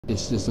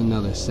It's just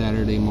another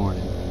Saturday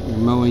morning. You're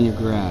mowing your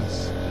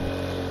grass.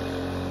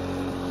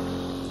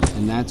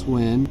 And that's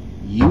when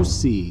you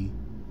see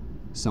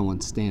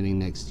someone standing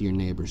next to your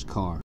neighbor's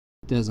car.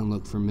 It doesn't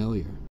look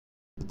familiar.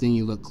 But then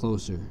you look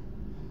closer.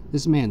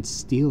 This man's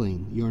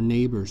stealing your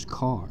neighbor's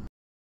car.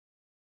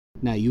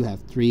 Now you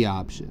have three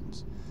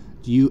options.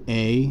 Do you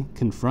A,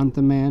 confront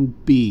the man,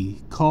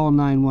 B, call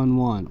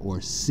 911, or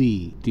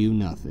C, do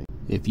nothing?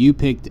 If you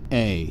picked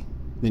A,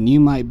 then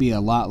you might be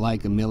a lot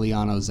like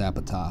Emiliano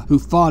Zapata, who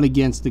fought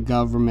against the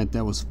government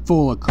that was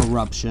full of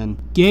corruption,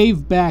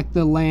 gave back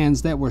the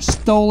lands that were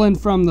stolen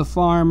from the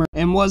farmer,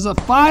 and was a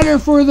fighter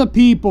for the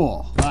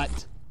people.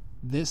 But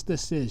this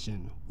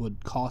decision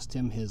would cost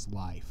him his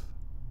life.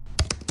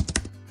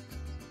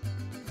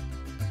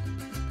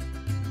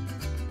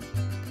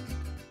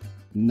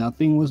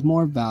 Nothing was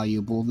more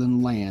valuable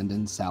than land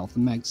in South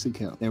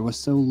Mexico. There was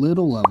so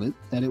little of it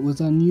that it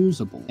was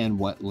unusable, and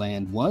what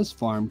land was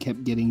farmed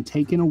kept getting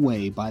taken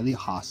away by the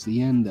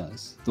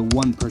haciendas, the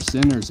one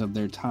percenters of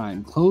their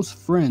time, close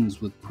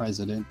friends with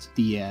President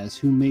Diaz,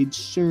 who made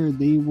sure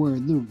they were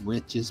the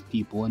richest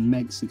people in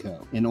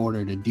Mexico. In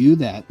order to do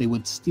that, they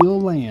would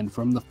steal land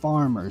from the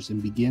farmers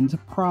and begin to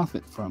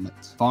profit from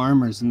it.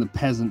 Farmers and the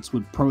peasants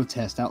would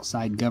protest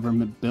outside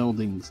government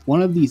buildings.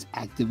 One of these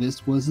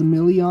activists was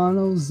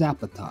Emiliano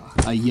Zapata,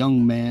 a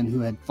young man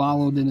who had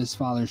followed in his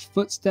father's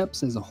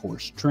footsteps as a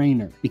horse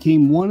trainer,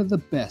 became one of the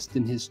best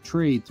in his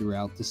trade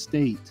throughout the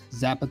state.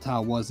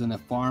 Zapata wasn't a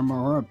farmer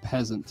or a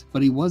peasant,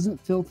 but he wasn't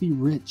filthy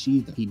rich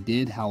either. He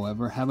did,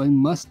 however, have a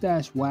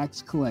mustache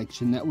wax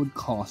collection that would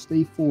cost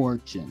a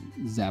fortune.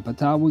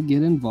 Zapata would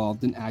get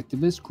involved in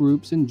activist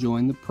groups and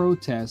join the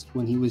protest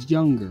when he was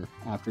younger,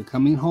 after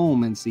coming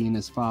home and seeing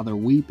his father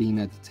weeping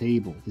at the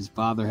table. His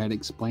father had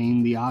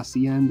explained the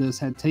haciendas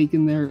had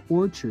taken their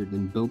orchard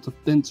and built a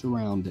fence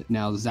around it.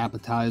 Now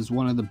Zapata is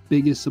one of the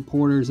biggest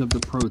supporters of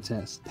the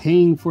protest,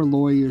 paying for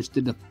lawyers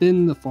to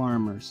defend the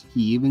farmers.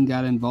 He even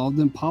got involved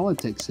in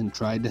politics and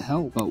tried to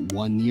help. But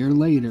 1 year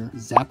later,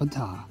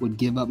 Zapata would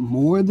give up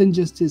more than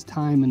just his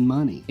time and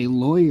money. A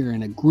lawyer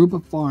and a group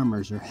of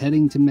farmers are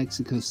heading to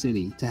Mexico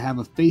City to have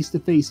a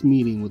face-to-face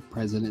meeting with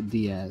President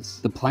Diaz.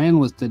 The plan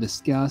was to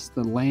discuss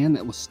the land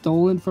that was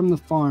stolen from the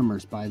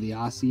farmers by the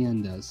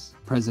haciendas.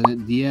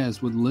 President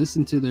Diaz would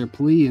listen to their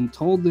plea and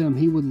told them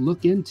he would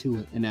look into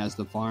it. And as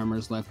the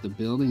farmers left the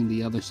building,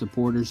 the other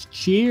supporters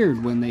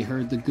cheered when they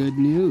heard the good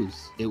news.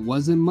 It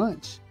wasn't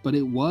much, but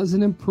it was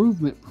an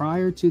improvement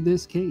prior to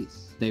this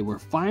case. They were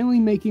finally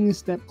making a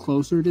step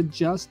closer to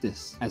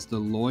justice. As the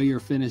lawyer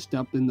finished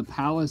up in the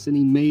palace and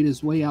he made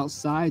his way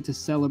outside to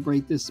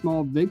celebrate this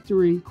small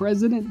victory,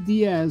 President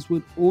Diaz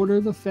would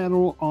order the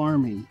federal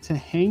army to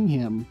hang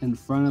him in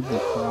front of the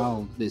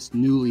crowd. This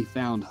newly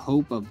found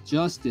hope of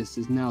justice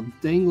is now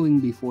dangling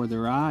before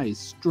their eyes,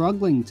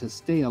 struggling to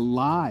stay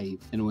alive.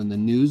 And when the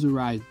news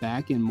arrived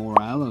back in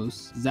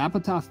Morelos,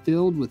 Zapata,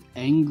 filled with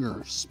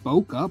anger,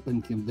 spoke up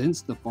and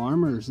convinced the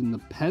farmers and the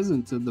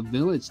peasants of the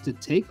village to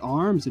take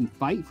arms and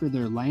fight for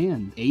their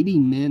land. 80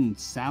 men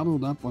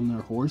saddled up on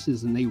their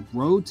horses and they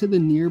rode to the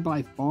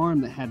nearby farm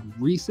that had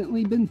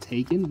recently been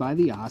taken by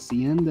the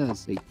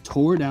haciendas. They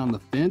tore down the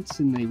fence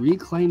and they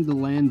reclaimed the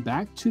land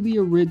back to the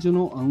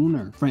original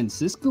owner.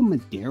 Francisco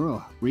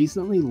Madero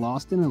recently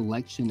lost an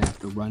election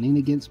after running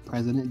against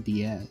President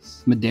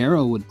Diaz.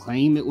 Madero would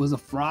claim it was a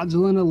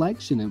fraudulent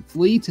election and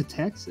flee to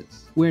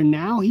Texas, where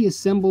now he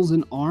assembles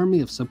an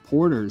army of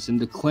supporters and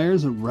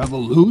declares a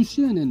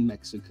revolution in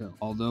Mexico.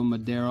 Although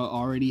Madero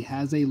already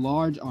has a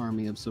large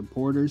army of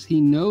supporters, he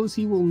knows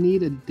he will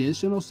need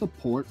additional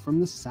support from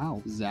the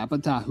South.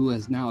 Zapata, who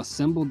has now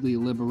assembled the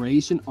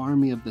Liberation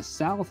Army of the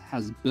South,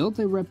 has built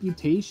a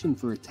reputation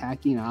for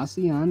attacking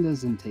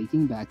haciendas and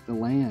taking back the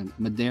land.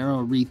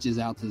 Madero reaches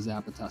out to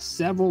Zapata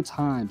several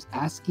times,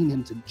 asking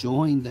him to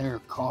join their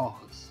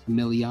cause.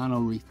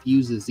 Emiliano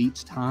refuses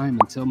each time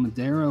until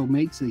Madero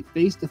makes a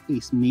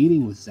face-to-face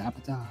meeting with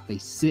Zapata. They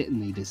sit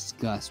and they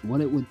discuss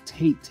what it would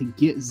take to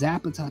get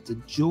Zapata to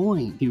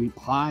join. He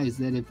replies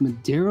that if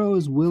Madero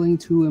is willing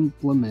to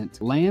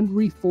implement land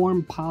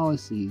reform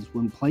policies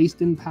when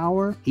placed in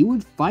power, he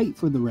would fight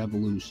for the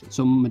revolution.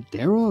 So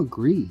Madero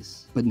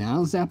agrees. But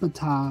now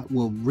Zapata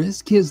will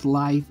risk his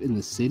life in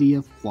the city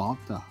of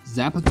Cuaulta.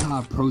 Zapata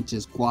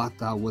approaches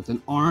Cuaulta with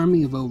an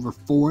army of over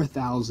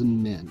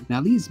 4,000 men.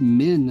 Now these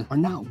men are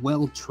not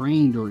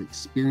well-trained or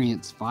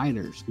experienced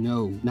fighters.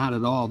 No, not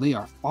at all. They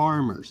are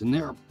farmers and they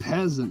are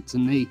peasants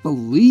and they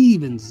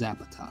believe in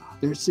Zapata.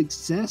 Their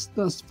success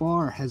thus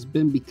far has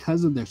been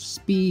because of their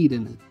speed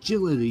and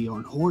agility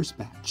on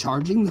horseback,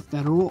 charging the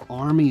federal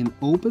army in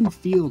open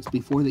fields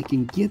before they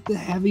can get the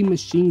heavy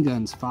machine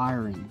guns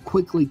firing,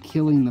 quickly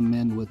killing the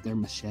men with their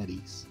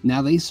machetes.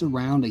 Now they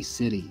surround a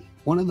city,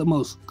 one of the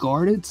most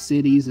guarded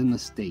cities in the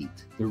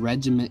state. The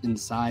regiment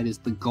inside is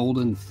the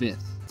Golden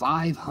Fifth.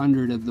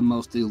 500 of the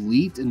most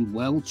elite and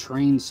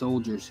well-trained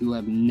soldiers who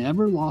have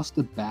never lost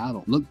a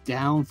battle look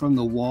down from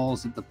the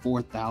walls at the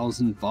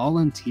 4,000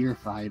 volunteer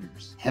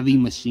fighters. Heavy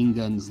machine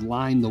guns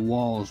line the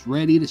walls,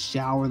 ready to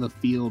shower the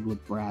field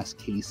with brass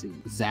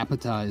casing.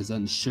 Zapata is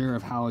unsure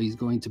of how he's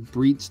going to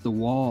breach the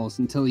walls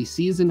until he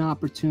sees an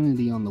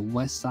opportunity on the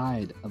west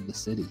side of the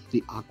city.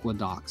 The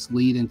aqueducts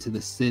lead into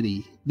the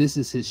city. This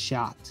is his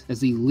shot.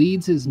 As he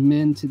leads his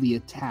men to the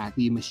attack,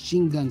 the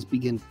machine guns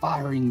begin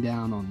firing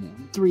down on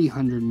them.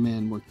 300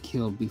 men were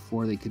killed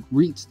before they could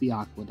reach the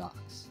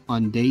aqueducts.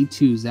 On day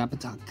 2,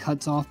 Zapata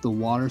cuts off the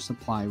water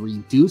supply,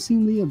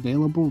 reducing the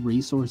available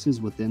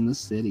resources within the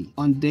city.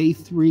 On day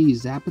 3,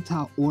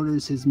 Zapata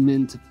orders his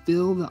men to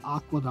fill the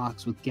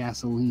aqueducts with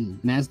gasoline.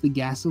 And as the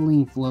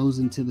gasoline flows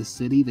into the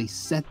city, they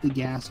set the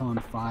gas on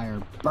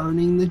fire,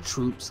 burning the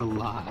troops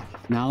alive.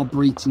 Now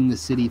breaching the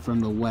city from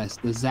the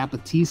west, the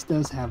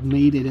Zapatistas have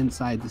made it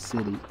inside the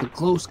city. The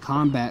close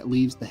combat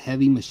leaves the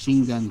heavy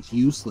machine guns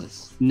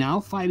useless. Now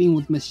fighting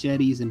with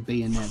machetes and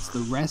bayonets, the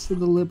rest of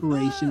the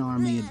Liberation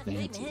Army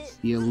advances.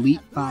 The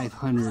elite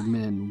 500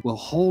 men will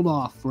hold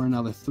off for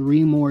another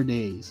 3 more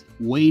days,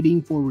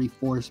 waiting for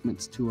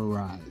reinforcements to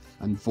arrive.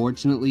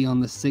 Unfortunately, on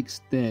the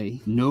 6th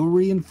day, no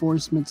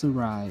reinforcements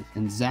arrive,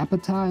 and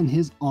Zapata and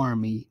his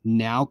army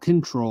now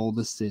control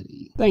the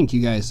city. Thank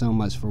you guys so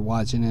much for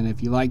watching, and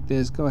if you like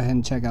this, go ahead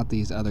and check out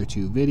these other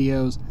 2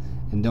 videos,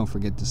 and don't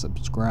forget to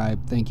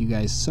subscribe. Thank you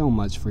guys so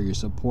much for your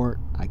support.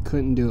 I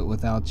couldn't do it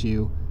without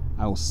you.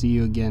 I will see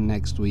you again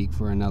next week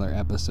for another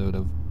episode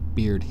of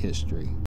Beard History.